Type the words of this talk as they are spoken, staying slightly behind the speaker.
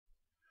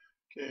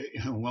Okay,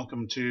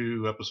 welcome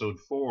to episode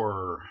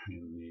 4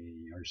 in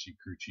the RC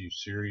Crew Chief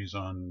series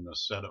on the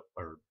setup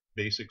or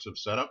basics of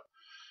setup.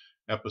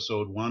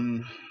 Episode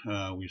 1,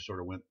 we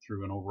sort of went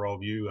through an overall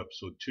view.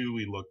 Episode 2,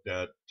 we looked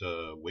at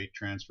weight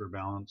transfer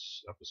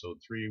balance. Episode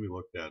 3, we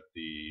looked at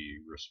the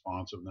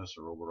responsiveness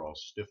or overall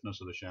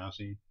stiffness of the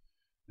chassis.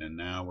 And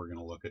now we're going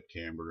to look at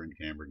camber and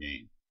camber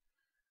gain.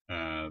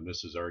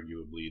 This is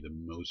arguably the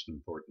most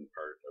important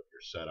part of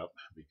your setup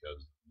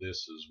because this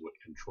is what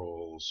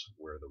controls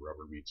where the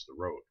rubber meets the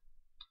road.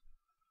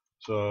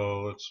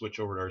 So let's switch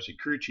over to RC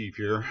Crew Chief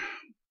here.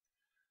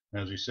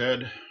 As we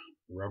said,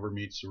 rubber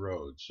meets the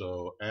road.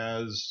 So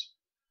as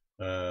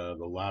the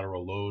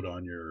lateral load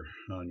on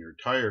your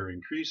tire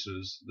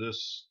increases,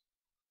 this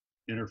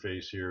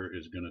interface here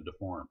is going to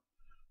deform.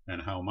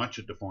 And how much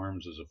it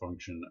deforms is a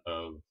function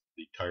of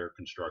the tire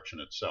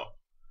construction itself.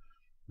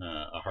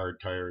 A hard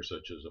tire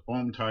such as a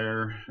foam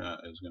tire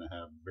is going to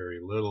have very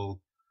little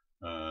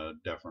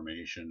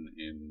deformation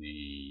in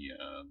the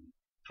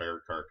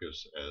tire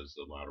carcass as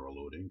the lateral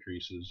load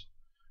increases.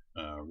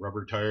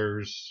 Rubber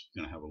tires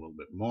going to have a little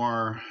bit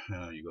more.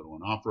 You go to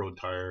an off-road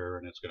tire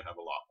and it's going to have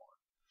a lot more.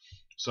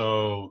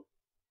 So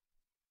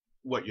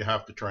what you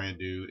have to try and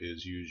do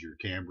is use your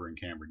camber and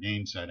camber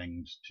gain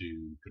settings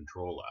to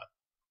control that.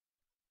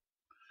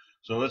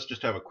 So let's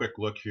just have a quick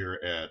look here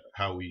at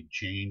how we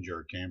change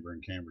our camber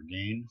and camber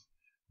gain.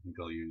 I think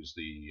I'll use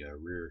the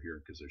rear here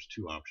because there's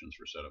two options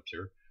for setups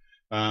here.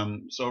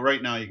 So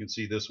right now you can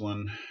see this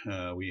one,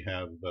 we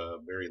have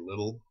very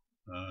little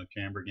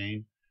camber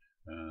gain,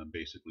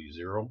 basically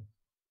 0.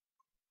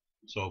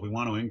 So if we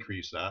want to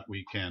increase that,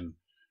 we can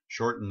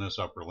shorten this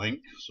upper link.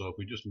 So if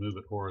we just move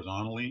it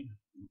horizontally,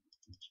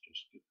 let's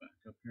just get back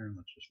up here and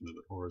let's just move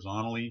it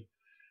horizontally,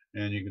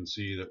 and you can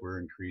see that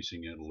we're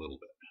increasing it a little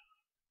bit.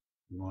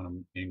 We want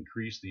to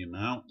increase the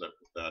amount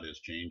that is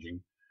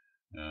changing,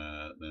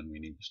 then we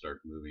need to start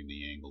moving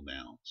the angle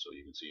down. So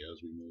you can see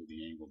as we move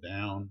the angle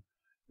down,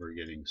 we're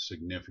getting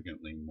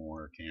significantly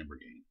more camber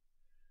gain.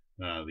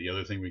 The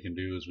other thing we can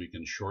do is we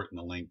can shorten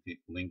the link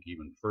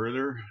even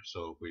further.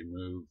 So if we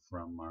move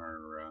from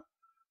our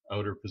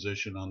outer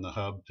position on the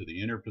hub to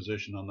the inner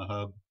position on the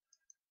hub,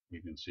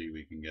 you can see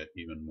we can get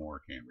even more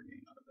camber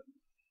gain out of it.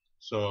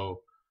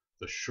 So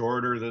the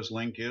shorter this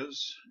link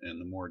is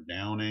and the more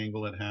down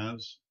angle it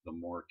has, the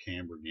more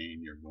camber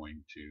gain you're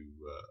going to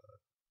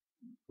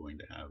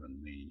have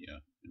in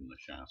the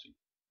chassis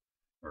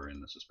or in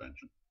the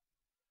suspension.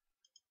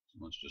 So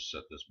let's just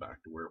set this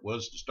back to where it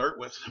was to start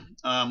with.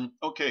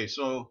 Okay,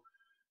 so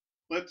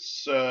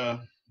let's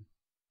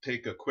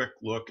take a quick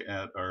look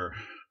at our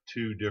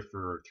three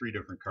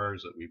different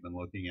cars that we've been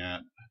looking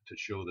at to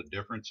show the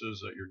differences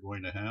that you're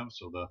going to have.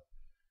 So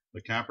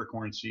the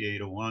Capricorn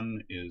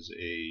C801 is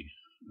a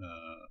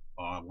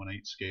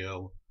 1/8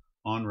 scale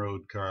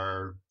on-road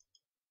car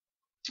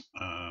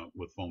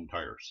with foam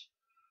tires.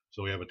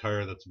 So we have a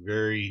tire that's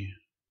very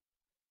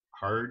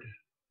hard,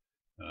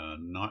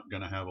 not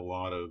going to have a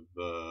lot of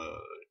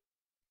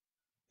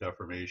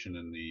deformation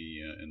in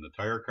the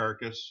tire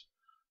carcass.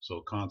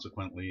 So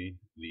consequently,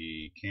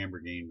 the camber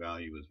gain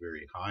value is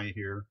very high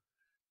here,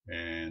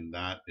 and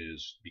that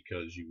is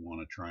because you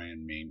want to try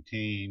and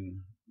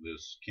maintain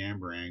this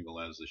camber angle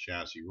as the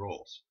chassis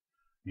rolls.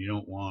 You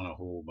don't want a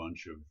whole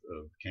bunch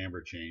of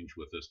camber change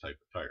with this type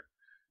of tire.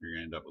 You're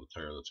going to end up with a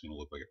tire that's going to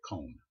look like a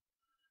cone.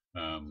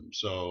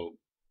 So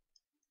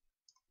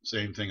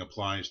same thing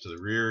applies to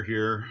the rear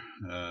here.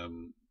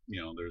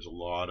 You know, there's a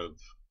lot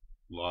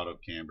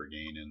of camber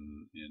gain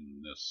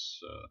in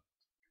this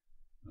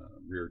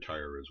rear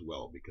tire as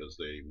well, because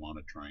they want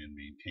to try and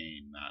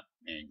maintain that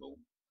angle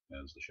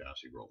as the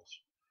chassis rolls.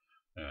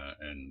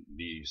 And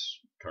these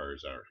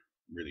cars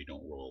really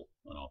don't roll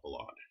an awful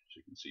lot. As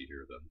you can see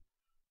here, the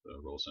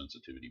roll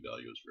sensitivity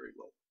value is very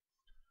low.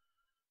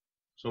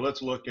 So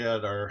let's look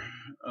at our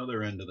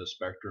other end of the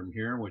spectrum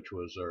here, which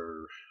was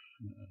our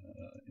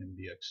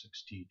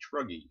MDX6T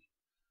Truggy.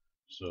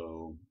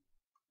 So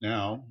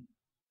now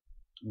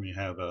we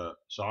have a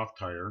soft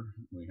tire,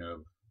 we have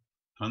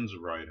tons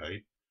of ride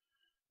height,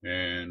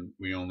 and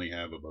we only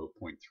have about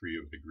 0.3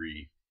 of a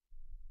degree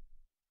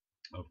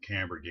of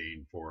camber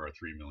gain for a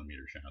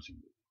 3mm chassis.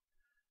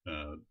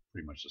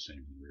 Pretty much the same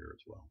in the rear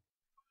as well.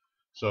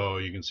 So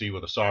you can see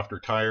with a softer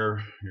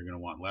tire, you're going to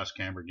want less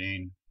camber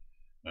gain,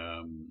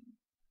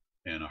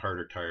 and a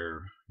harder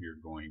tire, you're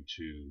going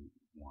to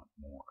want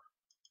more.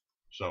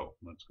 So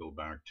let's go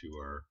back to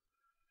our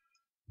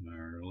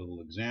little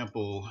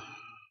example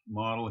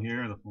model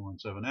here, the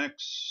 417X,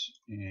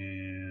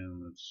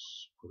 and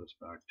let's put us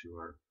back to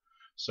our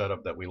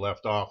setup that we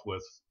left off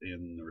with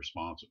in the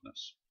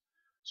responsiveness.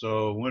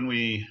 So when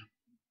we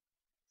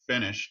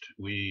finished,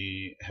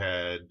 we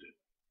had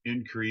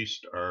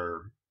increased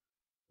our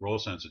roll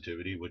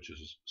sensitivity, which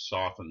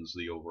softens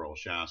the overall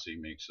chassis,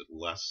 makes it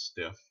less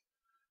stiff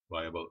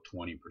by about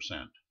 20%.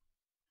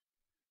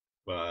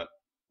 But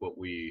what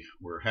we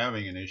were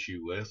having an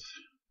issue with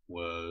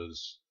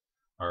was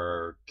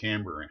our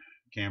camber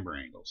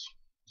angles.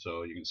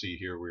 So you can see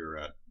here we were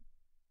at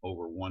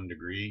over 1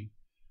 degree.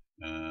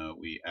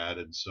 We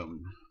added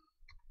some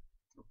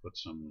put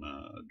some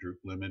droop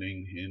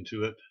limiting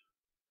into it,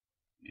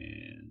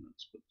 and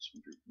let's put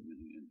some droop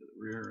limiting into the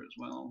rear as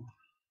well.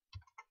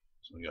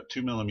 So we got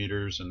 2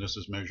 millimeters, and this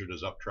is measured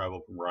as up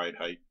travel from ride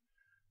height.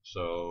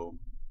 So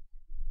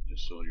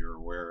just so you're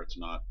aware, it's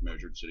not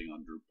measured sitting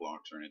on droop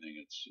blocks or anything.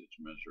 It's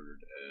measured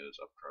as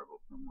up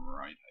travel from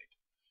ride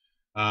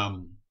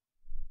height.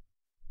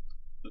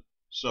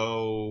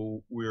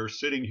 So we're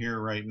sitting here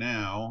right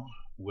now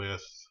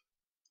with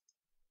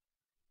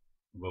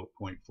about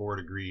 0.4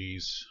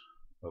 degrees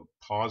of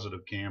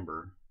positive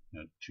camber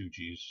at 2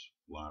 G's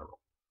lateral.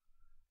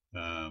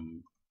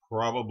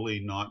 Probably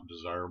not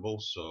desirable,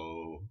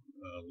 so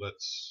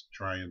let's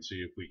try and see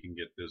if we can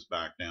get this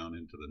back down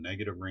into the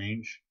negative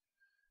range.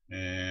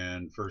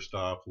 And first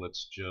off,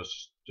 let's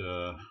just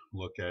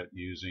look at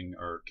using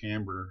our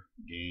camber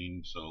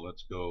gain. So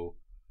let's go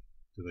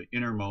to the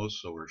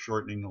innermost, so we're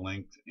shortening the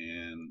length,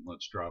 and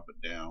let's drop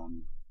it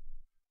down.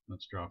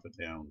 Let's drop it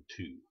down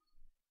 2.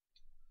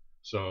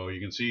 So you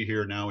can see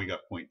here now we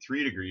got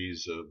 0.3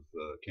 degrees of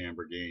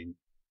camber gain.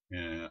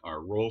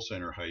 Our roll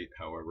center height,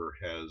 however,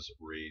 has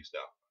raised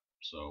up.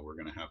 So we're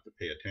going to have to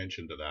pay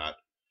attention to that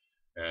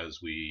as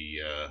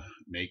we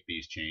make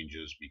these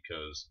changes,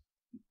 because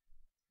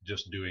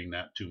just doing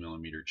that 2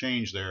 millimeter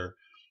change there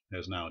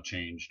has now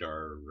changed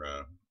our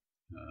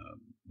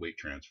weight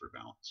transfer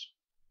balance.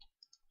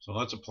 So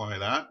let's apply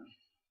that.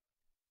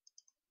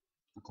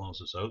 I'll close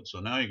this out. So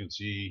now you can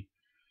see,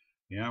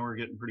 yeah, we're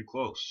getting pretty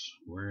close.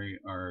 We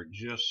are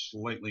just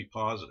slightly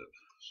positive.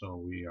 So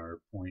we are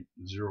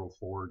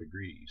 0.04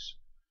 degrees.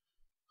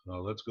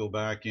 So let's go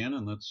back in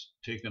and let's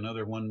take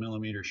another 1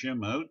 millimeter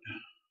shim out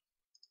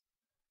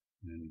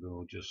and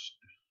go just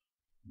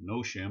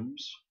no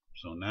shims.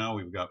 So now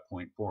we've got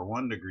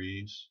 0.41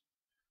 degrees,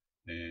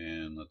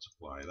 and let's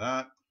apply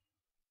that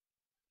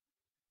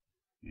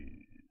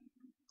and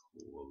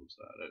close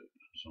that out.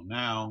 So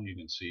now you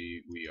can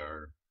see we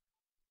are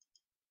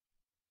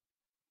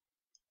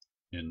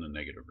in the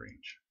negative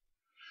range.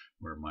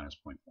 We're minus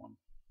 0.1.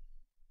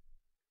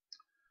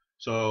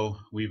 So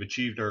we've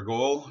achieved our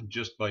goal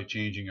just by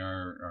changing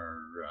our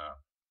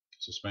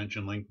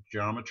suspension link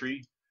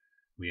geometry.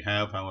 We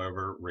have,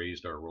 however,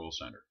 raised our roll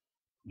center.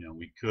 You know,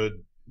 we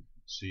could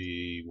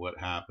see what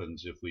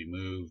happens if we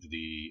move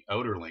the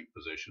outer link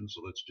position.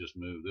 So let's just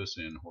move this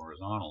in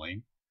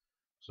horizontally.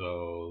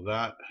 So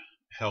that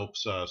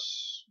helps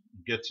us,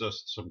 gets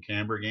us some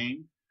camber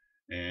gain,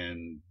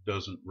 and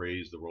doesn't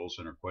raise the roll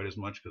center quite as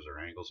much because our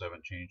angles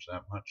haven't changed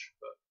that much.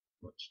 But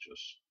let's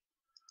just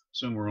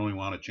assume we only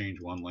want to change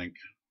one link.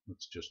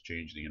 Let's just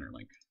change the inner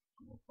link.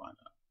 We'll find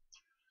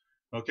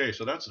that. Okay,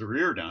 so that's the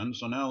rear done.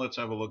 So now let's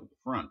have a look at the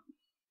front.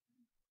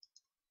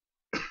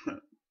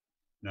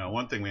 Now,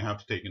 one thing we have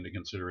to take into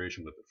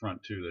consideration with the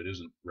front too that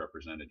isn't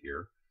represented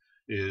here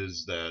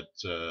is that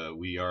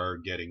we are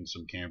getting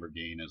some camber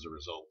gain as a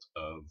result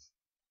of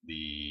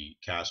the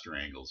caster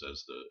angles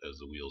as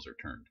the wheels are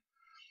turned.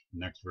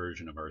 Next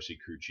version of RC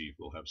Crew Chief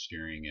will have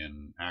steering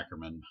and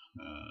Ackerman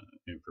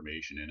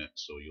information in it,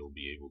 so you'll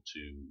be able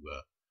to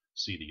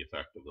see the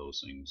effect of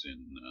those things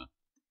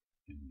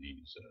in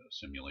these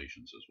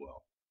simulations as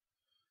well.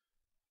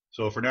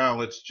 So for now,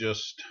 let's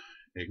just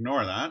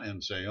ignore that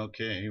and say,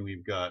 okay,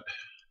 we've got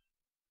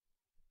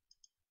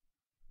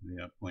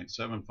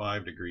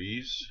 0.75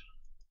 degrees,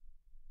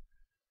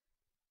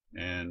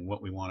 and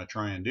what we want to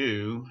try and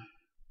do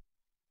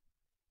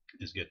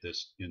is get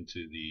this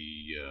into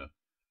the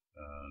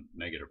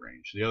negative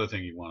range. The other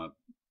thing you want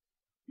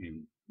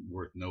to,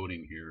 worth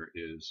noting here,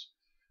 is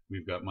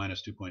we've got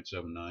minus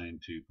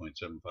 2.79 to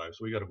 0.75,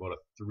 so we got about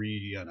a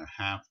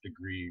 3.5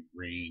 degree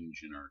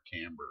range in our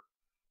camber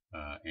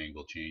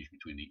angle change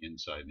between the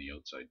inside and the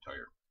outside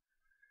tire.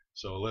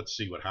 So let's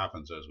see what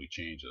happens as we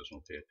change this.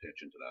 We'll pay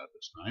attention to that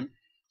this time.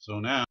 So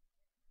now,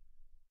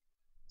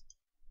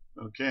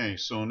 okay,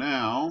 so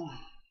now,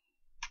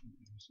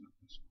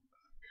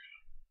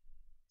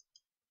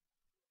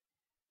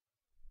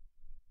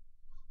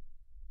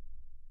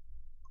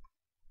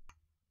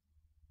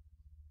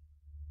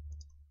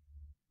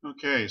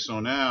 okay, so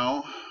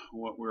now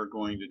what we're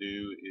going to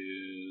do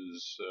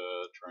is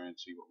try and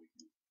see what we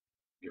can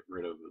get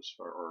rid of as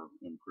far, or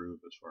improve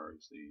as far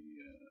as the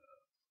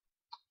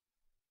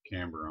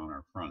camber on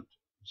our front.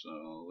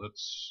 So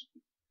let's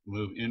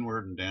move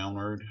inward and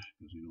downward,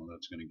 because you know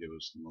that's going to give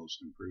us the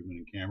most improvement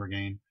in camber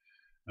gain.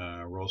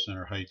 Roll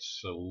center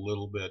height's a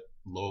little bit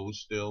low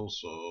still,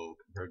 so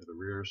compared to the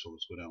rear, so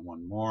let's go down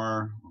one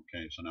more.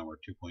 Okay, so now we're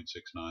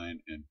 2.69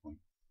 and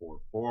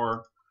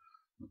 0.44.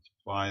 Let's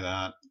apply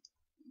that,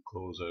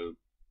 close out,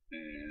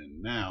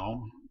 and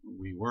now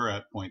we were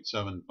at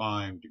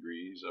 0.75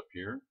 degrees up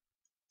here,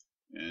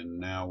 and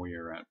now we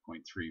are at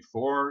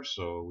 0.34,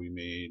 so we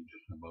made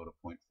about a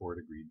 0.4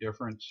 degree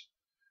difference.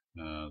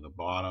 The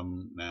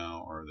bottom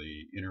now, or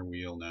the inner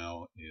wheel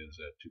now, is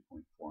at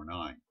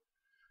 2.49.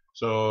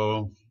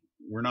 So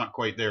we're not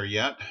quite there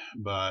yet,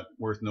 but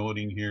worth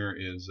noting here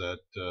is that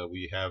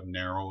we have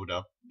narrowed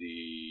up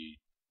the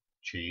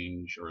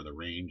change, or the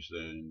range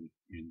in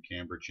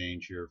camber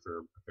change here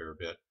for a fair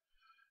bit.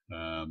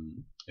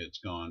 It's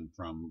gone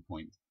from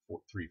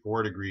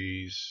 2.34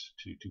 degrees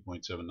to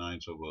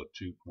 2.79, so about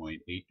 2.8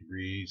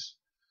 degrees.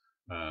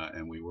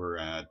 And we were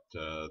at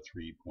 3.5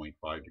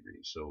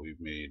 degrees, so we've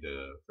made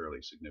a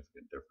fairly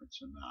significant difference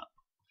in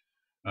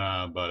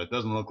that. But it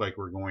doesn't look like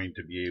we're going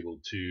to be able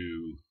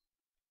to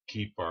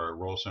keep our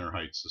roll center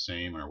heights the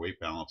same, our weight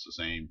balance the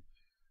same,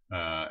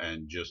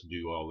 and just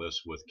do all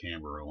this with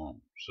camber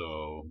alone.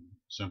 So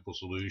simple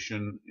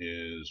solution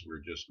is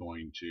we're just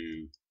going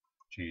to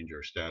change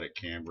our static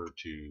camber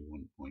to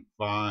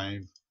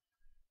 1.5,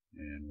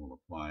 and we'll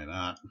apply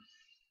that.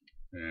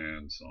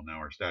 And so now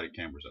our static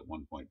camber is at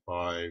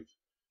 1.5,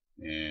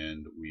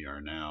 and we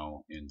are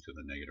now into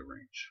the negative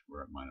range.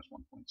 We're at minus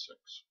 1.6.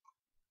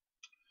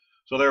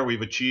 So there,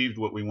 we've achieved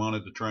what we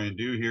wanted to try and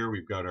do here.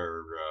 We've got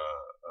our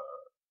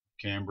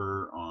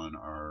camber on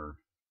our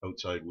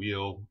outside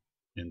wheel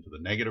into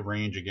the negative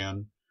range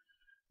again.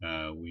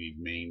 We've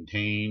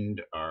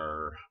maintained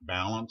our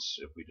balance.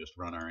 If we just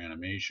run our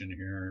animation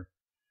here,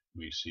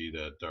 we see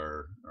that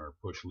our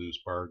push loose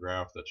bar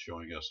graph that's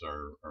showing us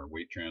our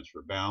weight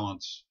transfer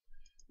balance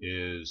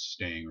is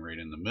staying right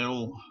in the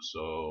middle,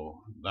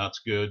 so that's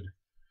good.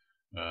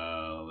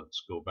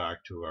 Let's go back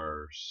to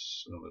our,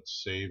 so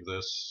let's save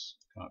this,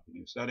 copy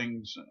new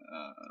settings,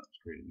 let's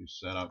create a new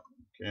setup.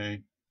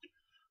 Okay,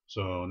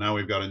 so now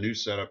we've got a new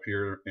setup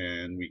here,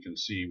 and we can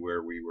see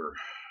where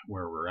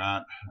we're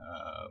at.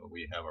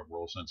 We have a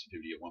roll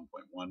sensitivity at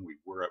 1.1. We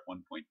were at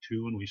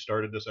 1.2 when we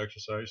started this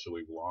exercise, so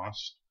we've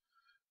lost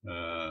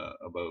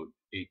about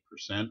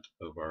 8%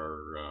 of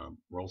our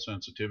roll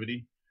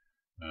sensitivity,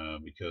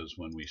 because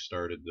when we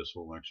started this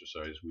whole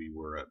exercise we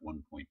were at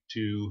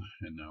 1.2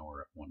 and now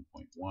we're at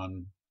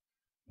 1.1.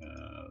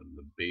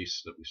 The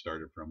base that we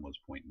started from was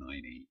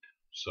 0.98.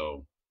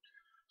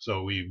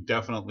 So we've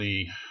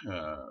definitely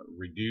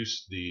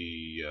reduced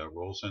the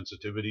roll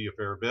sensitivity a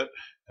fair bit.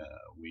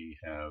 We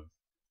have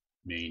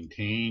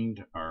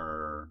maintained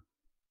our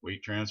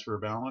weight transfer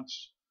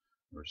balance.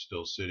 We're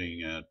still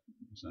sitting at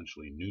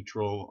essentially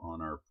neutral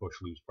on our push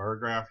loose bar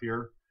graph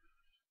here.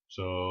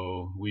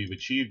 So we've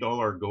achieved all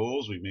our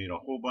goals. We've made a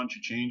whole bunch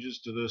of changes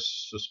to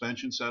this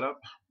suspension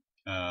setup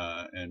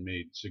and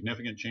made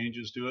significant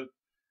changes to it,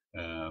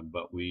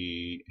 but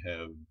we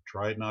have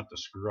tried not to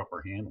screw up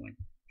our handling.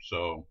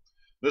 So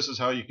this is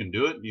how you can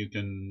do it. You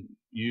can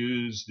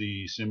use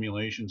the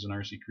simulations in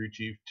RC Crew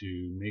Chief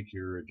to make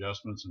your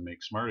adjustments and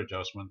make smart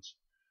adjustments,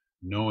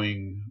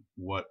 knowing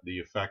what the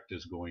effect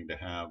is going to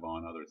have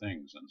on other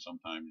things. And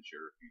sometimes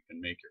you can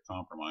make your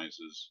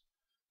compromises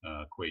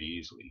quite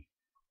easily.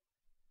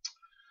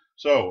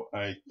 So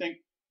I think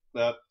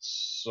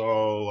that's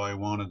all I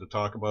wanted to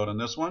talk about in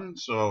this one.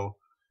 So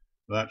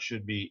that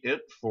should be it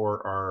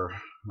for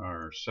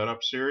our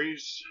setup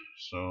series.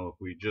 So if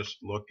we just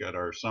look at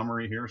our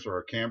summary here, so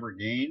our camber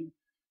gain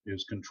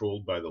is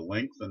controlled by the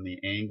length and the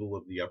angle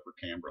of the upper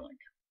camber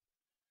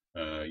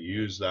link.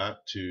 Use that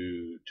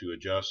to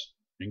adjust,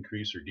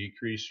 increase or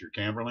decrease your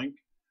camber length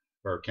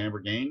or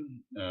camber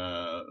gain.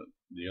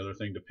 The other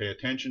thing to pay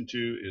attention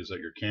to is that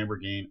your camber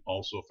gain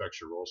also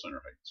affects your roll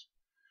center heights.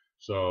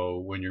 So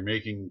when you're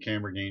making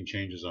camber gain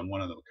changes on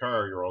one end of the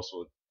car, you're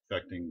also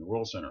affecting the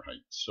roll center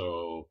height.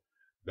 So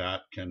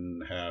that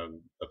can have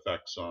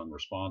effects on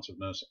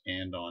responsiveness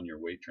and on your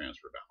weight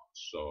transfer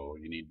balance. So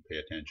you need to pay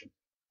attention.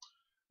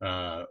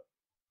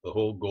 The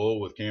whole goal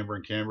with camber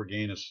and camber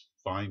gain is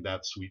find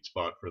that sweet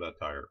spot for that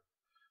tire.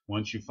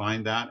 Once you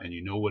find that and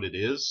you know what it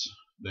is,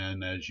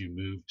 then as you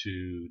move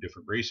to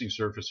different racing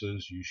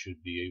surfaces, you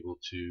should be able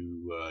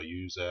to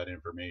use that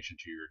information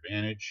to your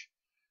advantage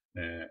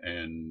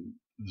and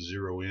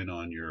zero in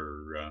on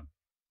your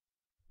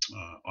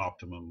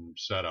optimum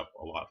setup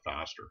a lot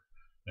faster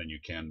than you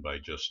can by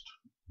just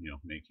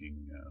making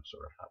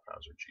sort of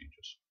haphazard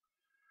changes.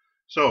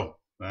 So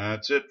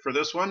that's it for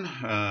this one.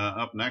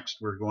 Up next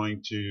we're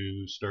going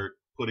to start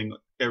putting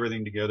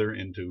everything together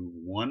into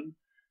one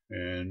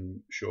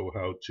and show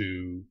how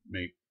to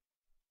make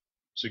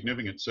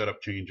significant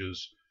setup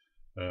changes,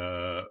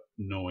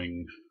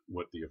 knowing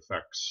what the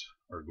effects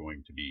are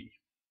going to be.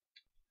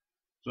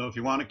 So if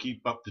you want to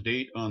keep up to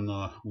date on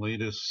the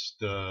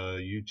latest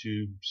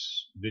YouTube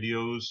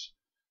videos,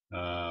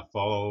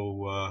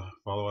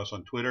 follow us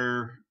on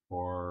Twitter,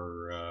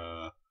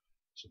 or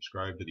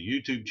subscribe to the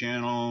YouTube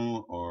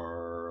channel,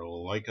 or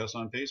like us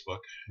on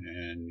Facebook,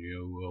 and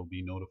you will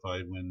be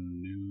notified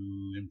when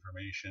new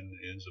information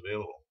is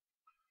available.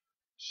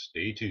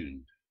 Stay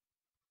tuned.